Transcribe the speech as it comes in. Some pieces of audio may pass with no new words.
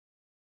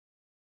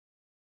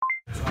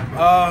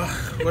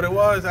What it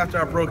was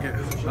after I broke it,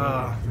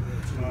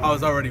 I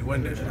was already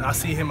winded. I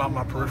see him out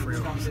my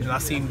peripheral, and I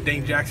seen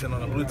Dane Jackson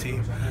on the blue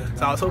team.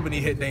 So I was hoping he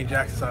hit Dane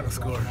Jackson side of the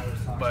score,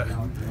 but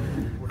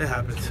it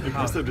happens.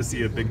 Impressive to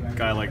see a big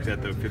guy like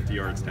that, though, 50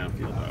 yards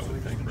downfield, I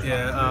would think. Right?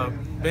 Yeah,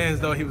 Benz,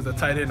 though he was a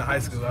tight end in high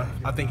school,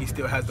 I think he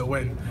still has the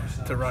wind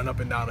to run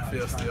up and down the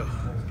field still.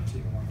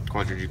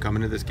 Quadree, did you come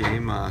into this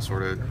game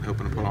sort of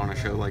hoping to put on a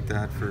show like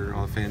that for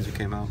all the fans who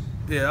came out?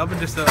 Yeah, I've been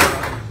just a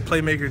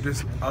playmaker,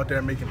 just out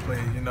there making plays.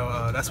 You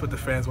know, that's what the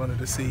fans wanted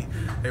to see.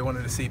 They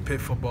wanted to see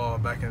Pitt football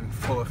back in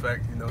full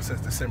effect. You know,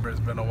 since December, it's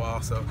been a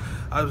while. So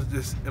I was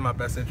just in my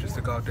best interest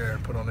to go out there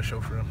and put on a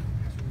show for them.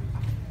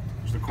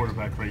 Does the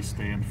quarterback race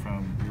stand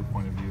from your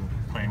point of view,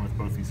 playing with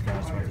both these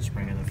guys throughout the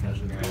spring and then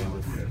finishing the day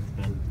with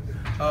Ben?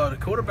 The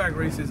quarterback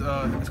race is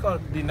it's going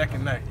to be neck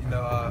and neck. You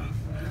know,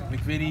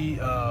 McVitie,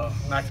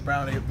 Max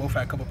Brown, they both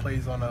had a couple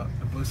plays on the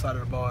blue side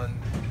of the ball, and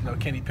you know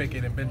Kenny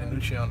Pickett and Ben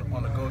DiNucci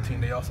on the goal team.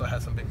 They also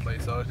had some big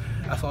plays. So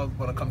that's all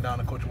going to come down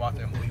to Coach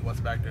Watson, who he wants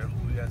back there,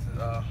 who he has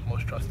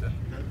most trust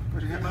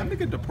in. I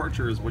think a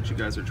departure is what you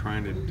guys are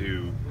trying to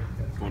do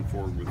going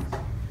forward with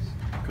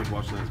Coach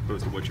Washington as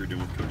opposed to what you're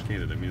doing with Coach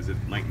Canada. I mean, is it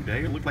night and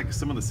day? It looked like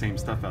some of the same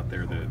stuff out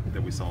there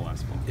that we saw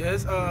last fall. Yeah,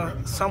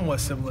 it's somewhat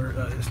similar.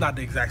 It's not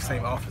the exact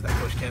same offense that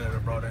Coach Canada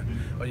brought in,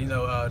 but you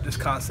know, just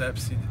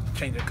concepts,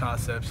 changing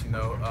concepts. You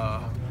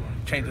know,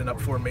 changing up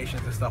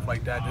formations and stuff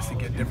like that, just to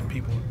get different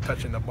people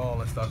touching the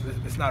ball and stuff.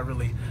 It's not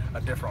really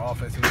a different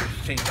offense. We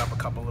just changed up a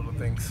couple little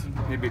things.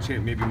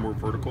 Maybe more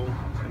vertical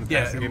in the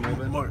passing game a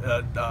little bit?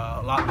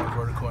 A lot more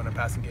vertical in the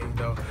passing game,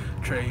 though.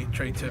 Trey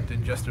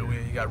Tipton, Jester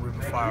Weir, you got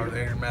Ruben Flowers,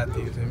 Aaron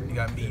Matthews, and you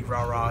got me,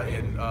 Rara,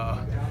 and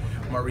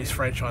Maurice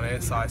French on the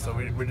inside. So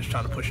we're just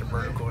trying to push it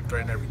vertical and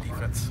threaten every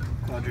defense.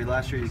 Quadree,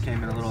 last year you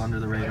came in a little under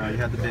the radar. You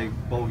had the big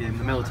bowl game,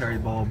 the Military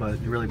Bowl,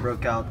 but you really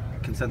broke out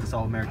consensus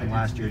All-American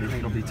last year. Do you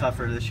think it'll be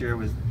tougher this year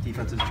with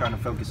defenses trying to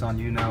focus on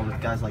you now with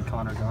guys like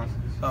Connor gone?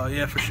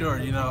 Yeah, for sure.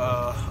 You know,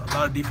 a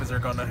lot of defenses are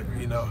going to,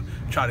 you know,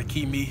 try to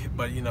keep me,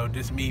 but, you know,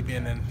 just me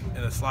being in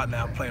a slot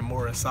now, playing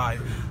more inside,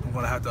 I'm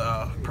going to have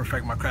to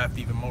perfect my craft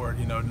even more,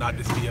 you know, not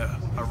just be a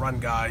run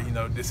guy, you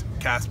know, just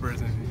Caspers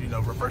and, you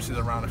know, reverses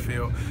around the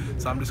field.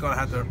 So I'm just going to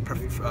have to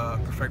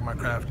perfect my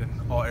craft in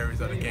all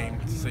areas of the game.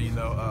 So, you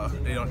know,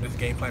 they don't just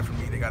game plan for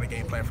me, they got a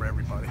game plan for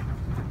everybody.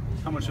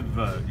 How much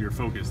of your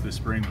focus this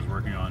spring was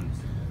working on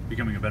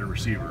becoming a better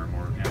receiver,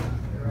 more, you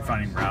know,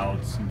 finding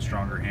routes and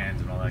stronger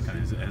hands and all that kind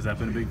of? Has that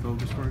been a big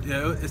focus for you?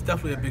 Yeah, it's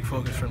definitely a big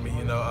focus for me.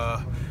 You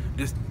know,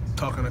 just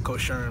talking to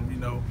Coach Sherm, you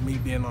know, me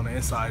being on the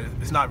inside,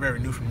 it's not very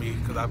new for me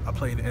because I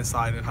played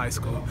inside in high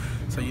school.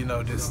 So, you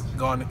know, just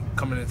coming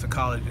into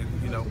college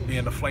and, you know,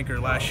 being a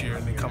flanker last year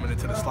and then coming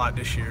into the slot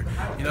this year,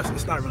 you know,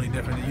 it's not really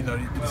different. You know,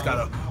 you just got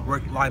to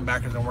work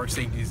linebackers and work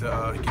safeties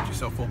to get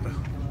yourself open.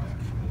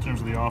 In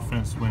terms of the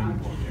offense, when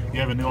you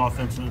have a new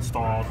offense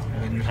installed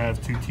and then you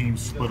have two teams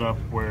split up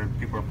where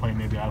people are playing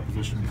maybe out of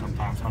position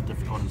sometimes, how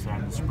difficult is that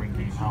in the spring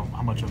game? How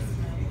much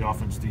of the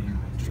offense do you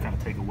just kind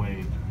of take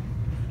away?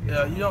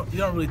 Yeah, you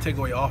don't really take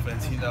away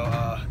offense, you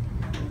know.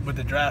 With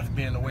the draft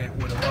being the way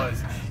what it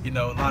was, you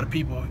know, a lot of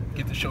people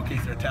get to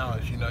showcase their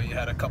talents. You know, you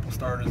had a couple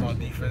starters on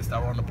defense that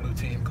were on the blue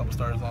team, a couple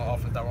starters on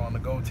offense that were on the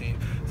gold team.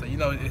 So, you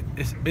know,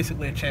 it's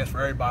basically a chance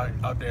for everybody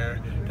out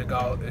there to go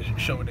out and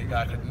show what they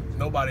got. Cause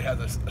nobody has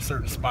a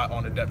certain spot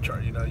on the depth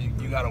chart. You know,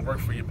 you got to work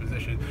for your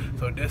position.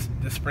 So this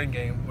spring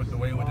game, with the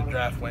way the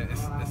draft went,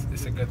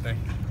 it's a good thing.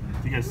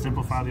 Do you guys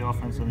simplify the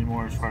offense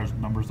anymore as far as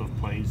numbers of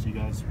plays you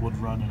guys would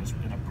run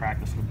in a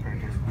practice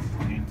compared to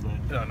games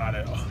that? No, not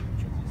at all.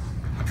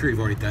 I'm sure you've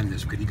already done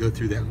this. Could you go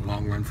through that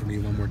long run for me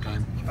one more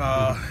time?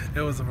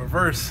 It was a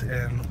reverse,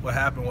 and what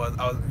happened was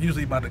I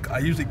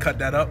usually cut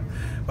that up,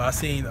 but I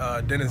seen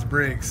Dennis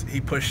Briggs. He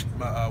pushed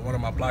one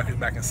of my blockers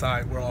back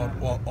inside where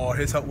all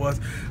his help was.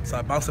 So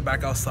I bounced it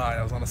back outside.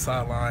 I was on the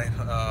sideline.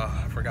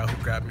 I forgot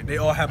who grabbed me. They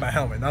all had my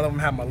helmet. None of them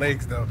had my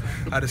legs though.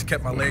 I just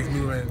kept my legs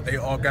moving. They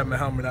all grabbed my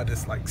helmet. I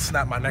just like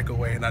snapped my neck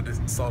away, and I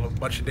just saw a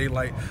bunch of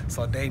daylight.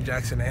 Saw Dane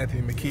Jackson and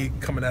Anthony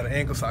McKee coming at an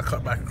angle, so I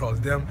cut back across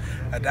them.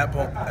 At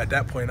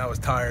that point, I was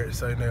tired.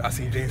 So, you know, I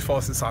seen James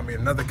Fawcett, so I made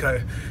another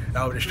cut. And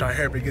I was just trying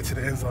to hurry to get to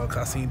the end zone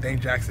because I seen Dane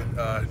Jackson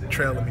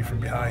trailing me from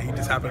behind. He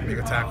just happened to make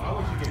a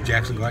tackle. Did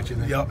Jackson got you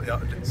then?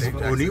 Yep.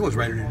 O'Neal was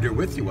right there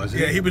with you,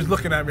 wasn't he? Yeah, he was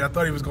looking at me. I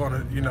thought he was going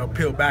to, you know,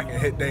 peel back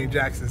and hit Dane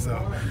Jackson.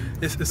 So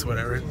it's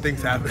whatever.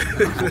 Things happen.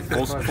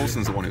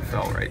 Folson's the one who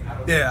fell, right?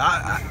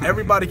 Yeah,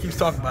 everybody keeps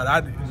talking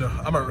about it.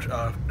 I'm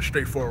a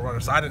straightforward runner,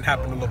 so I didn't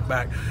happen to look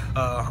back.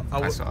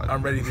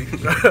 I'm ready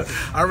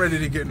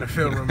to get in the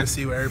film room and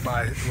see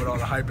what all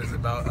the hype is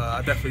about.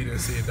 I definitely didn't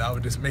see it. I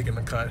was just making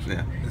the cut,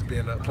 just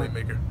being a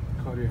playmaker.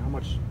 Quadree, how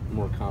much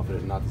more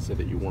confident, not to say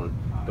that you weren't,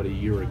 but a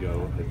year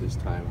ago at this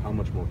time, how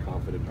much more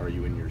confident are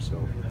you in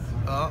yourself?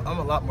 I'm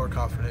a lot more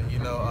confident, you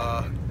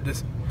know,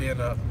 just being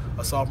a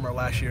sophomore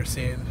last year,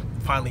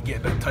 finally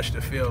getting to touch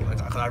the field.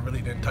 Like, I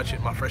really didn't touch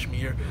it my freshman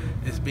year.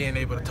 Just being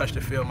able to touch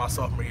the field my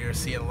sophomore year,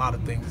 seeing a lot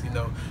of things, you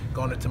know,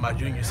 going into my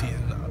junior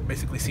season,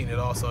 basically seen it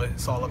all, so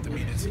it's all up to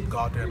me to just go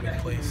out there and make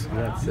plays.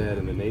 That said,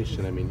 in the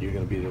nation, I mean, you're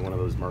going to be one of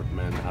those marked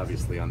men,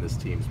 obviously, on this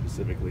team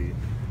specifically.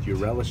 Do you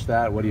relish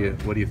that? What do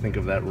you think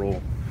of that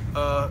role?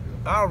 I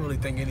don't really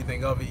think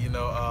anything of it.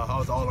 I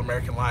was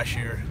All-American last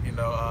year.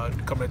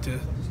 Coming into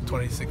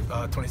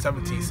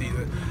 2017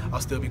 season, I'll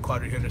still be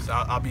Quadree Henderson.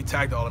 I'll be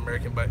tagged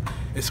All-American, but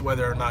it's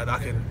whether or not I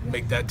can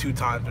make that 2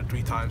 times or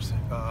 3 times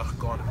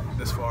going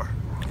this far.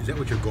 Is that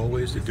what your goal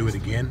is, to do it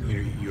again?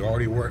 You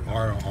already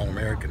are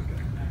All-American.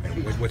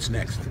 And what's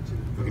next?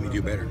 What can you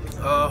do better?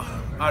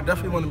 I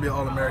definitely want to be an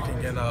All-American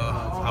again.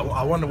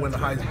 I want to win the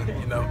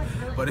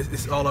Heisman, but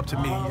it's all up to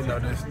me,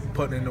 just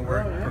putting in the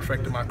work,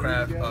 perfecting my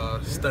craft,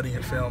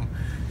 studying film,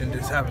 and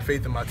just having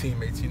faith in my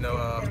teammates.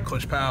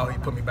 Coach Powell, he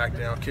put me back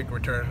there on kick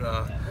return.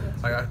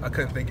 I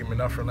couldn't thank him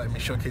enough for letting me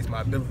showcase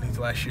my abilities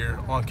last year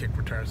on kick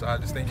returns. So I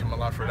just thank him a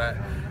lot for that.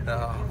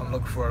 I'm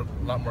looking for a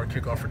lot more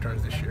kickoff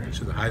returns this year.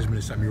 So the Heisman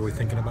is something you're really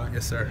thinking about?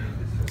 Yes, sir.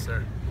 Yes,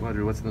 sir.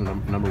 Quadree, what's the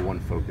number one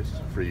focus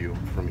for you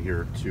from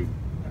here to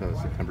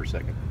September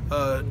 2nd?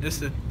 Just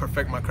to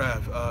perfect my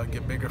craft,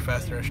 get bigger,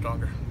 faster, and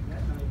stronger.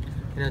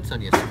 It's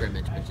only a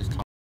scrimmage, but just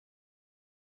talk